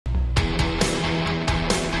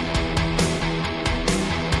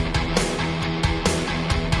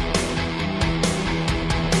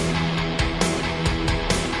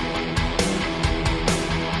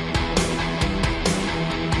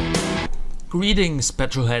Greetings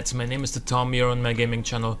petrolheads, my name is the Tom here on my gaming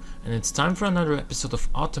channel, and it's time for another episode of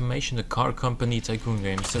Automation, the car company tycoon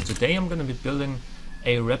game. So today I'm gonna be building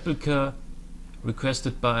a replica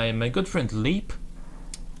requested by my good friend Leap.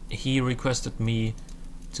 He requested me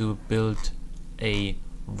to build a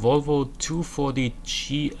Volvo 240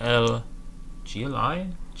 GLT,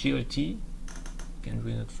 can't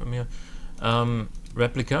read it from here,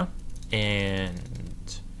 replica, and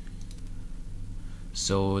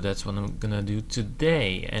so that's what I'm gonna do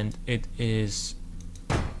today, and it is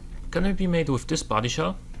gonna be made with this body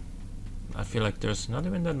shell. I feel like there's not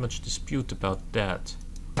even that much dispute about that.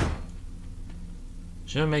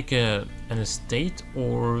 Should I make an estate,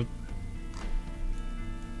 or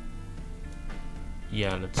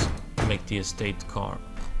yeah, let's make the estate car.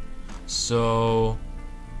 So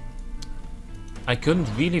I couldn't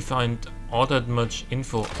really find all that much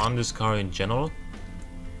info on this car in general.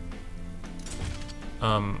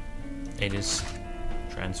 It is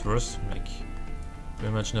transverse, like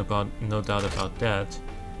very much no doubt about that.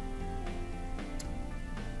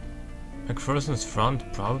 McPherson's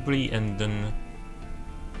front probably, and then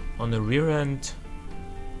on the rear end,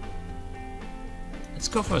 let's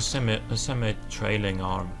go for a semi-trailing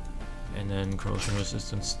arm, and then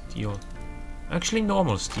corrosion-resistant steel. Actually,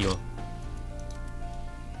 normal steel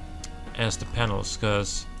as the panels,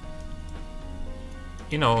 because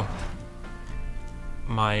you know,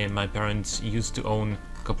 my parents used to own a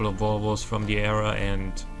couple of Volvos from the era,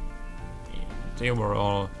 and they were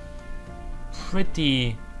all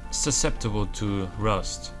pretty susceptible to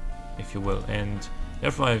rust, if you will, and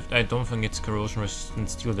therefore I don't think it's corrosion resistant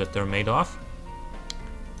steel that they're made of.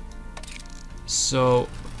 So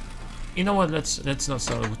you know what, let's not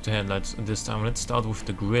start with the headlights this time, let's start with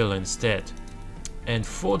the grille instead. And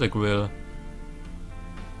for the grille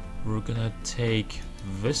we're gonna take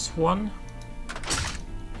this one.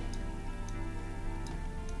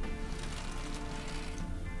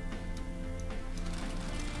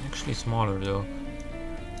 Actually smaller though,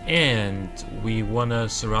 and we wanna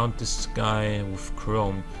surround this guy with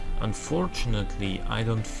chrome. Unfortunately, I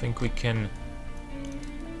don't think we can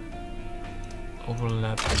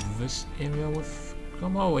overlap this area with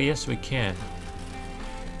chrome. Oh yes, we can.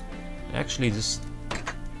 Actually,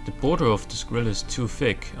 the border of this grill is too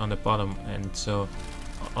thick on the bottom, and so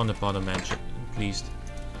on the bottom edge at least.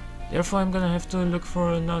 Therefore, I'm gonna have to look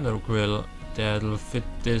for another grill that'll fit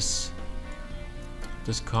this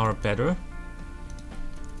car better.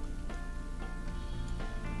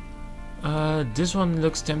 This one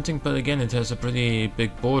looks tempting, but again it has a pretty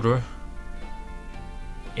big border.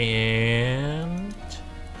 And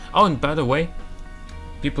oh, and by the way,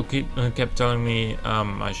 people kept telling me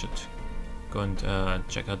I should go and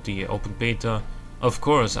check out the open beta. Of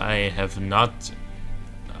course, I have not.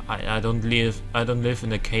 I don't live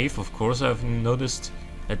in a cave. Of course, I've noticed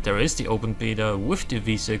that there is the open beta with the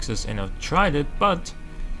V6s, and I've tried it, but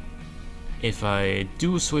if I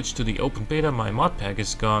do switch to the open beta, my mod pack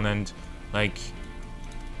is gone, and like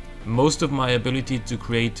most of my ability to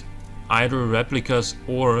create either replicas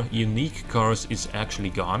or unique cars is actually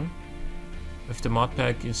gone. If the mod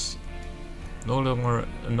pack is no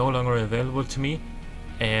longer available to me,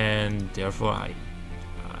 and therefore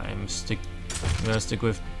I'm gonna stick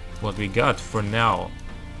with what we got for now.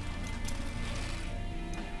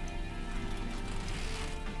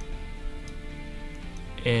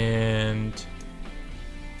 And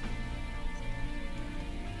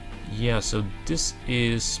yeah, so this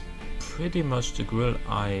is pretty much the grill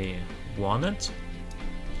I wanted.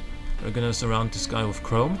 We're gonna surround this guy with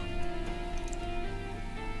chrome.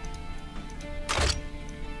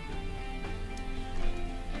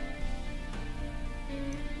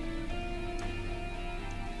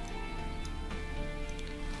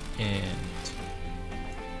 And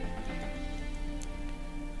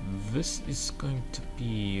this is going to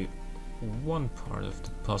be one part of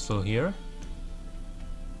the puzzle here.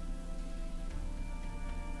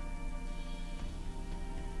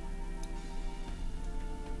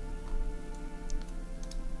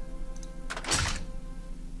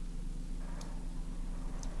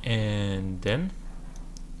 And then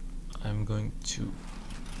I'm going to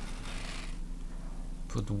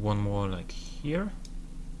put one more like here.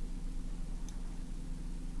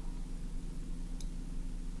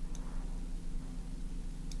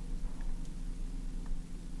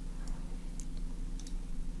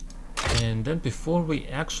 And then before we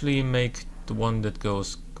actually make the one that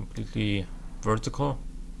goes completely vertical,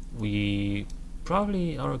 we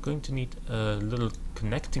probably are going to need a little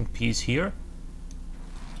connecting piece here.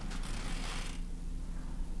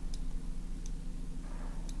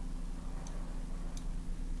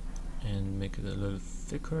 make it a little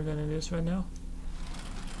thicker than it is right now.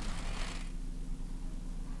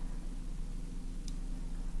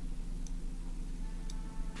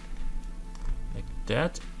 Like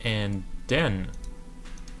that, and then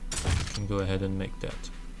we can go ahead and make that.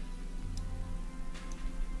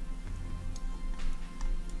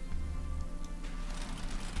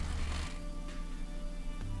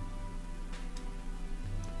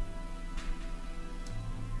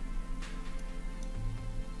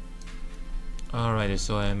 Alrighty,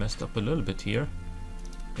 so I messed up a little bit here.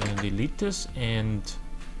 Gonna delete this and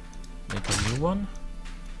make a new one.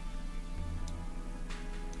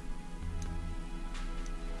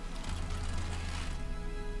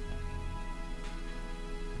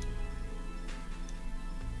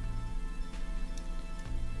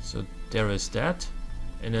 So there is that.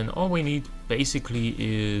 And then all we need basically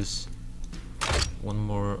is one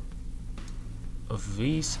more of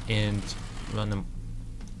these and run them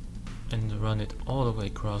and run it all the way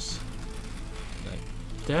across like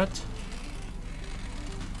that.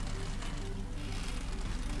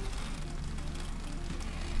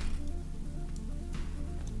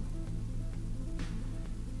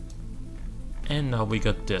 And now we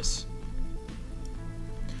got this.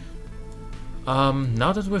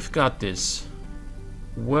 Now that we've got this,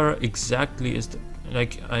 where exactly is the,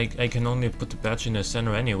 like, I can only put the badge in the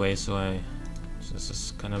center anyway, so this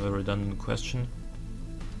is kind of a redundant question.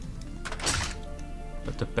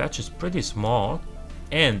 But the badge is pretty small,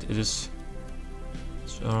 and it is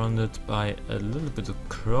surrounded by a little bit of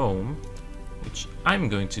chrome, which I'm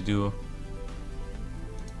going to do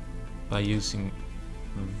by using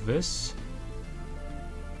this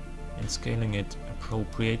and scaling it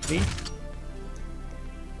appropriately.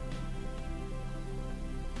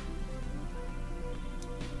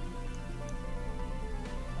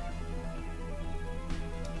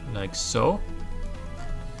 Like so.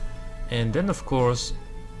 And then of course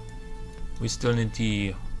we still need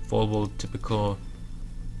the Volvo typical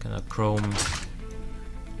kind of chrome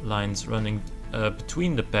lines running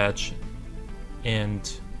between the badge and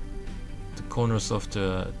the corners of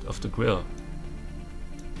the grille.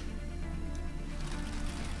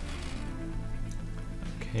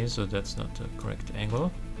 Okay, so that's not the correct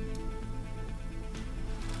angle.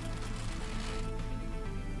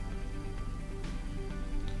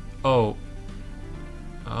 Oh,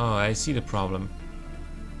 I see the problem.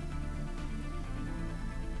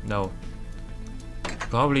 No,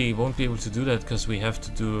 probably won't be able to do that because we have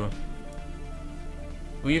to do.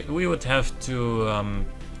 We would have to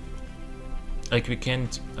like we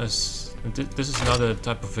can't. This is another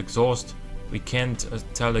type of exhaust. We can't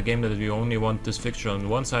tell the game that we only want this fixture on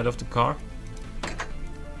one side of the car.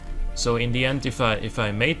 So in the end, if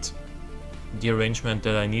I made the arrangement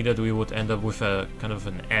that I needed, we would end up with a kind of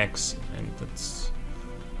an X, and that's,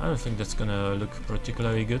 I don't think that's gonna look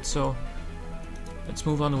particularly good. So let's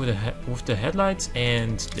move on with the headlights,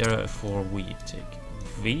 and therefore we take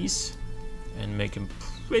these and make them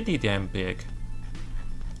pretty damn big.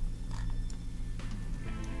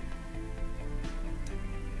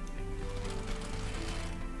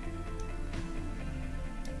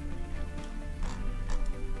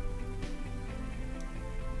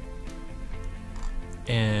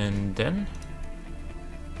 And then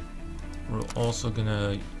we're also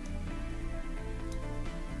gonna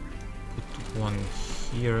put one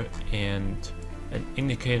here and an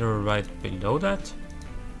indicator right below that.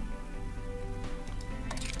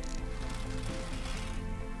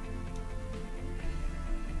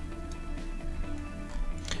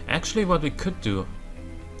 Actually, what we could do,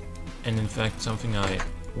 and in fact something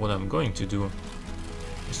what I'm going to do,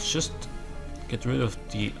 is just get rid of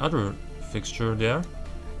the other fixture there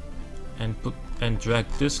and drag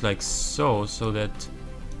this like so that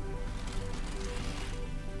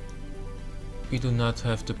we do not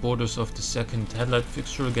have the borders of the second headlight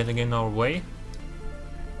fixture getting in our way.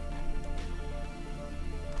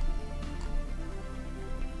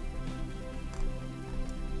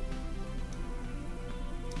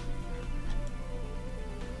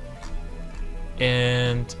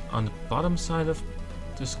 And on the bottom side of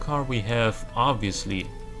this car we have, obviously,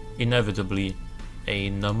 inevitably,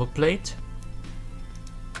 a number plate.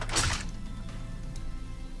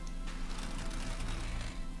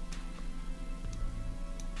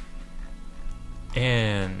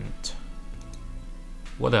 And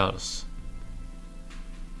what else?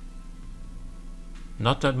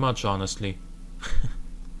 Not that much, honestly.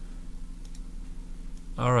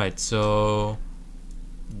 Alright, so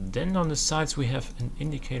then on the sides we have an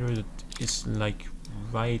indicator that is like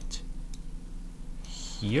right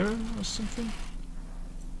here or something.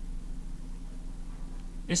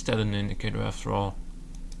 Is that an indicator after all?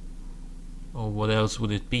 Or what else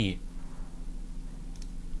would it be?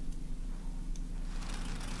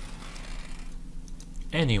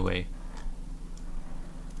 Anyway,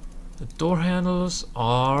 the door handles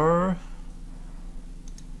are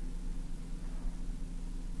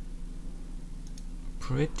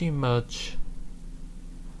pretty much...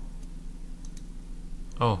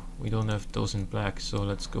 Oh, we don't have those in black, so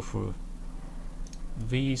let's go for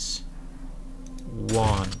these.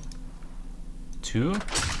 1, 2,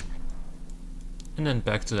 and then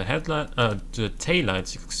back to the headlight, to the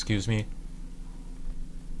taillights, excuse me.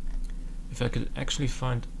 If I could actually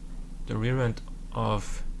find the rear end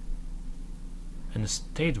of an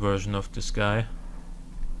estate version of this guy.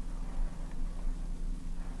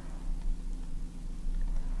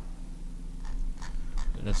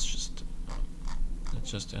 Let's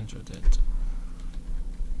just enter that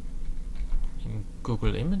in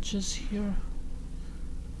Google Images here.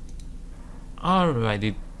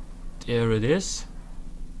 Alrighty, there it is.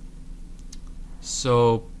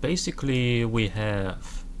 So basically we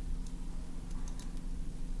have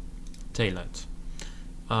taillight.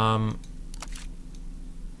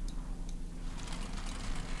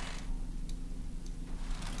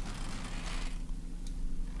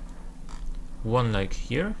 One like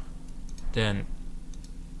here, then...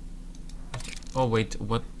 Oh wait,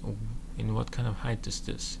 what? In what kind of height is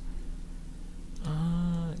this?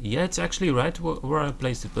 Yeah, it's actually right where I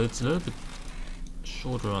placed it, but it's a little bit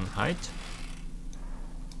shorter on height.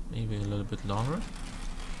 Maybe a little bit longer.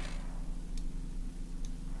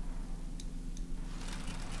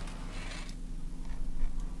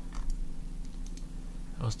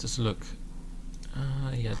 How's this look?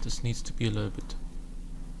 Yeah, this needs to be a little bit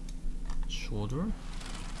shorter.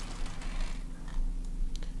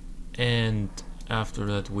 And after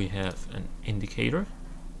that we have an indicator.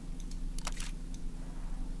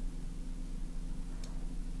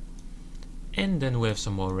 And then we have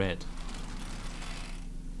some more red.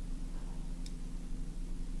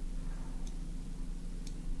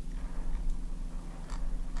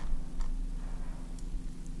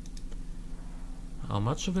 How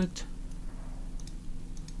much of it?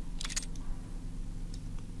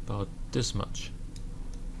 About this much.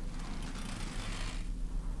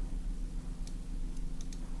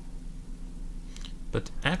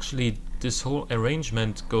 But actually this whole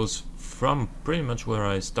arrangement goes from pretty much where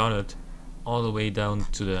I started all the way down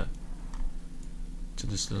to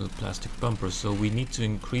this little plastic bumper, so we need to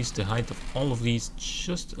increase the height of all of these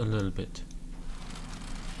just a little bit.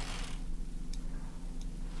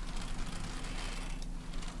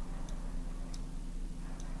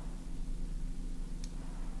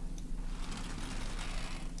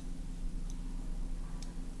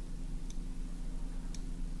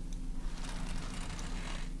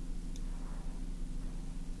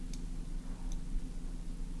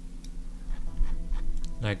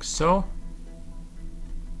 Like so.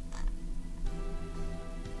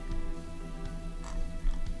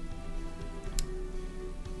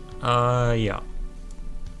 Yeah.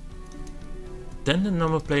 Then the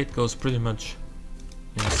number plate goes pretty much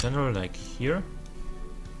in the center, like here.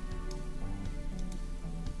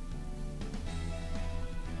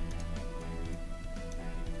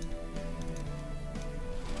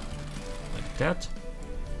 Like that.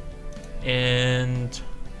 And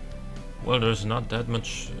well, there's not that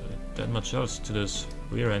much else to this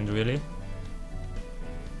rear end, really.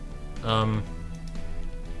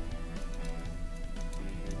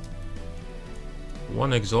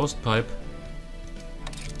 One exhaust pipe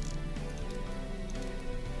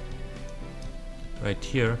right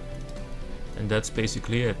here, and that's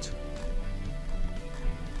basically it.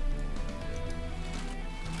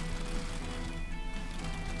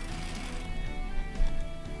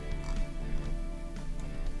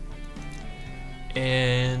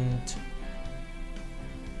 And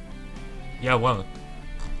yeah, well,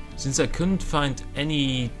 since I couldn't find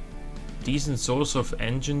any decent source of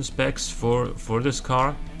engine specs for this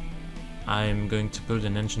car, I'm going to build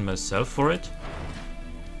an engine myself for it.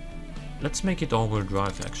 Let's make it all-wheel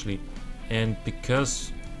drive actually, and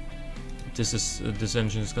because this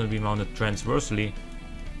engine is going to be mounted transversely,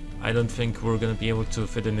 I don't think we're going to be able to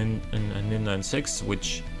fit an inline six,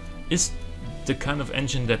 which is the kind of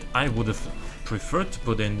engine that I would have preferred to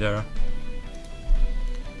put in there.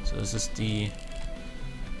 So this is the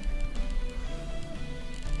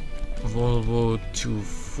Volvo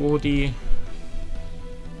 240,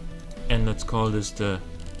 and let's call this the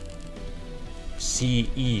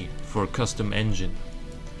CE for custom engine.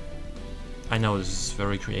 I know this is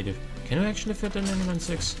very creative. Can we actually fit an inline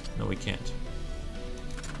six? No, we can't.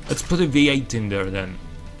 Let's put a V8 in there then,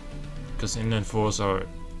 because inline fours are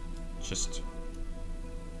just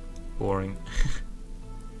boring.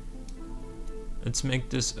 Let's make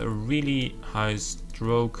this a really high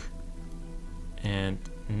stroke and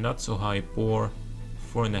not so high bore,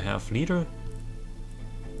 4.5 liter.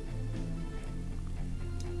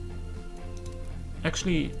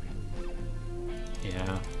 Actually,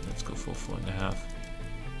 yeah, let's go for 4.5.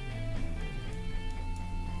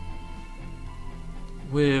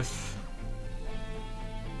 With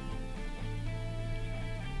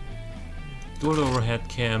dual overhead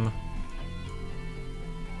cam.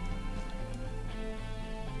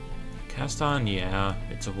 Cast iron, yeah,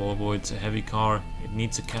 it's a Volvo, it's a heavy car, it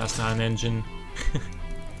needs a cast iron engine.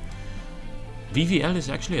 VVL is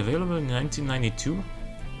actually available in 1992?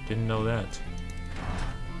 Didn't know that.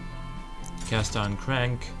 Cast iron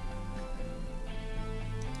crank.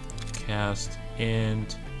 Cast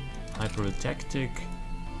and hypertactic.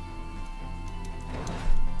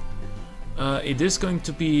 It is going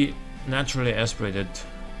to be naturally aspirated.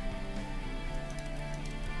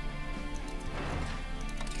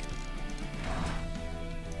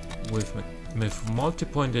 With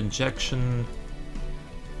multi-point injection.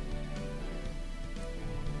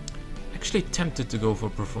 Actually tempted to go for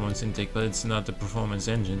performance intake, but it's not a performance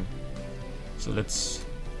engine. So let's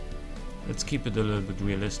keep it a little bit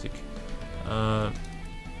realistic.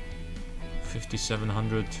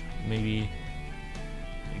 5700 maybe.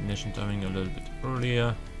 Ignition timing a little bit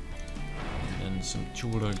earlier. And then some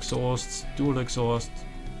dual exhausts. Dual exhaust.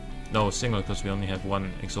 No, single, because we only have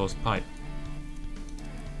one exhaust pipe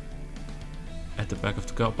at the back of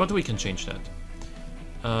the car, but we can change that.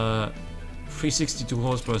 362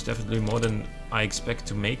 horsepower is definitely more than I expect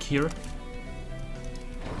to make here.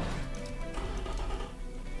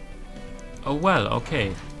 Oh well,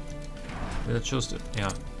 okay. But I chose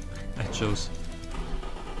yeah, I chose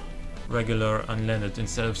regular unleaded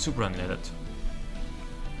instead of super unleaded.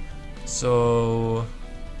 So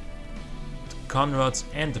the conrods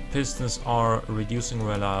and the pistons are reducing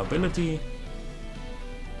reliability,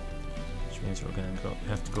 which means we're gonna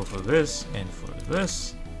have to go for this and for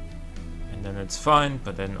this, and then it's fine.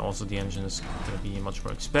 But then also the engine is gonna be much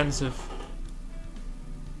more expensive.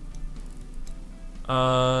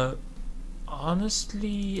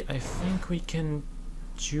 Honestly, I think we can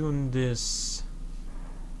tune this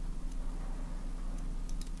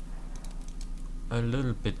a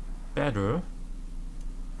little bit better.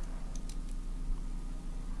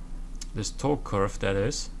 This torque curve, that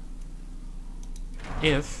is,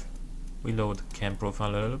 if we lower the cam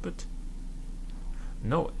profile a little bit.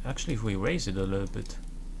 No, actually if we raise it a little bit.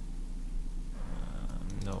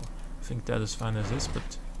 No, I think that is fine as is,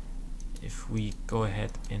 but if we go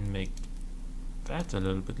ahead and make that a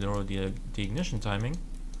little bit lower, the ignition timing,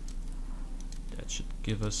 that should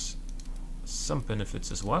give us some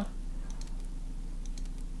benefits as well.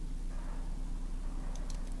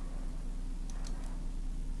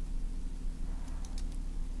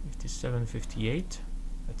 $57.58,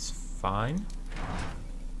 that's fine.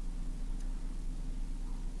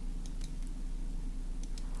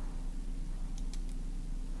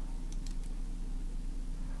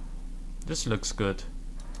 This looks good.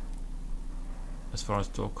 As far as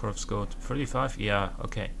torque curves go, 35, yeah,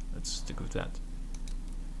 okay, let's stick with that.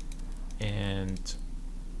 And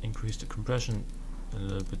increase the compression a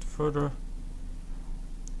little bit further.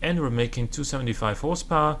 And we're making 275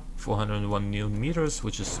 horsepower, 401 Newton meters,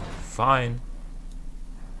 which is fine.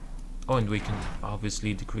 Oh, and we can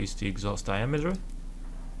obviously decrease the exhaust diameter,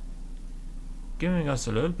 giving us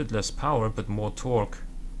a little bit less power, but more torque.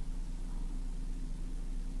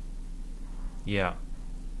 Yeah.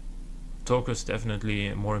 Torque is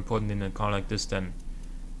definitely more important in a car like this than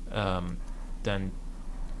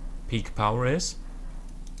peak power is.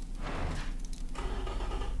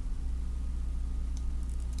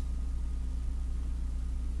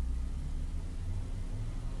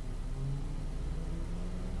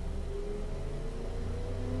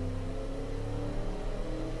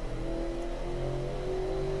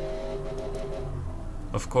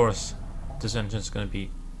 Of course, this engine is going to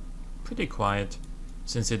be pretty quiet,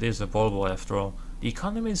 since it is a Volvo after all. The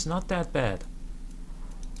economy is not that bad.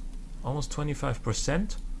 Almost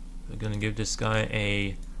 25%. We're gonna give this guy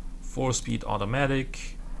a 4-speed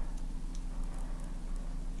automatic.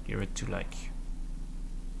 Gear it to like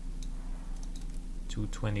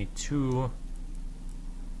 222.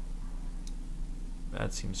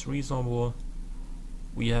 That seems reasonable.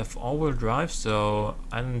 We have all-wheel drive, so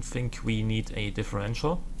I don't think we need a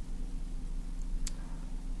differential.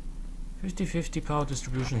 50-50 power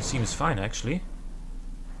distribution seems fine actually.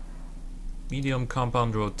 Medium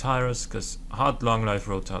compound road tires, because hard long life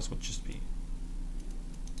road tires would just be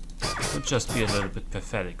a little bit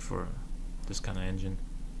pathetic for this kind of engine.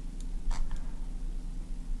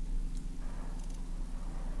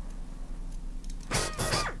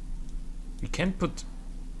 can't put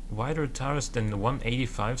wider tires than the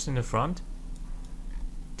 185s in the front?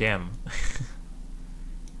 Damn.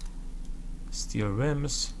 Steel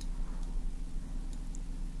rims.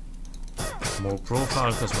 More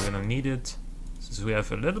profile because we're gonna need it. Since we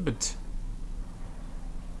have a little bit,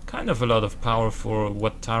 kind of a lot of power for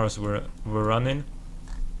what tires we're running.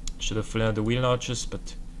 Should have flared the wheel arches,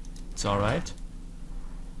 but it's alright.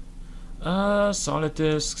 Solid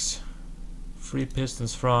discs. 3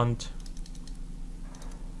 pistons front.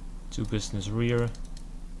 2 pistons rear.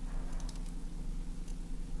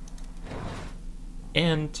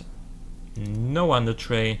 And no under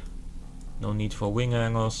tray. No need for wing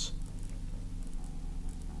angles.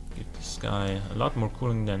 Give this guy a lot more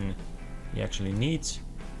cooling than he actually needs.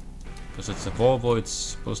 Because it's a Volvo, it's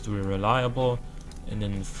supposed to be reliable. And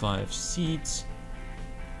then 5 seats.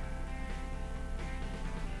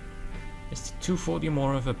 Is the 240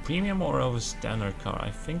 more of a premium or of a standard car? I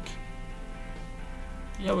think.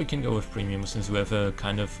 Yeah, we can go with premium since we have a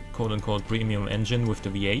kind of quote-unquote premium engine with the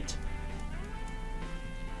V8.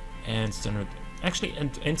 And standard. Actually,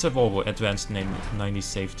 and it's a Volvo advanced 90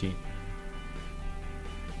 safety.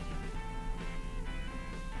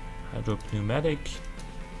 Hydro pneumatic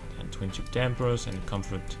and twin tube dampers and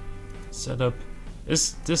comfort setup.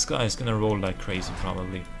 This guy is gonna roll like crazy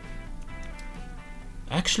probably.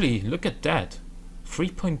 Actually, look at that.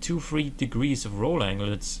 3.23 degrees of roll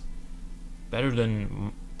angle. It's better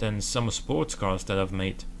than some sports cars that I've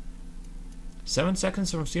made. 7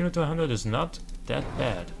 seconds from 0 to 100 is not that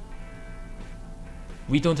bad.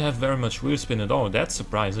 We don't have very much wheel spin at all. That's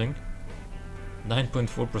surprising.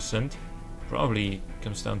 9.4%. Probably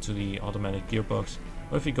comes down to the automatic gearbox.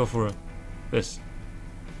 Or if we go for this.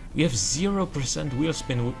 We have 0% wheel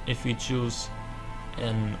spin if we choose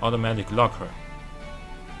an automatic locker.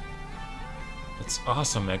 That's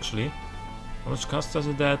awesome actually. How much cost does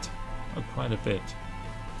it at? Oh, quite a bit.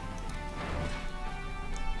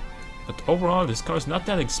 But overall this car is not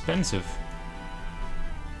that expensive.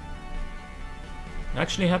 I'm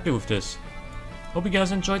actually happy with this. Hope you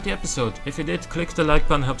guys enjoyed the episode. If you did, click the like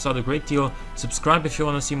button, helps out a great deal. Subscribe if you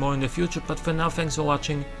want to see more in the future, but for now thanks for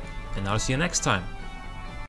watching and I'll see you next time.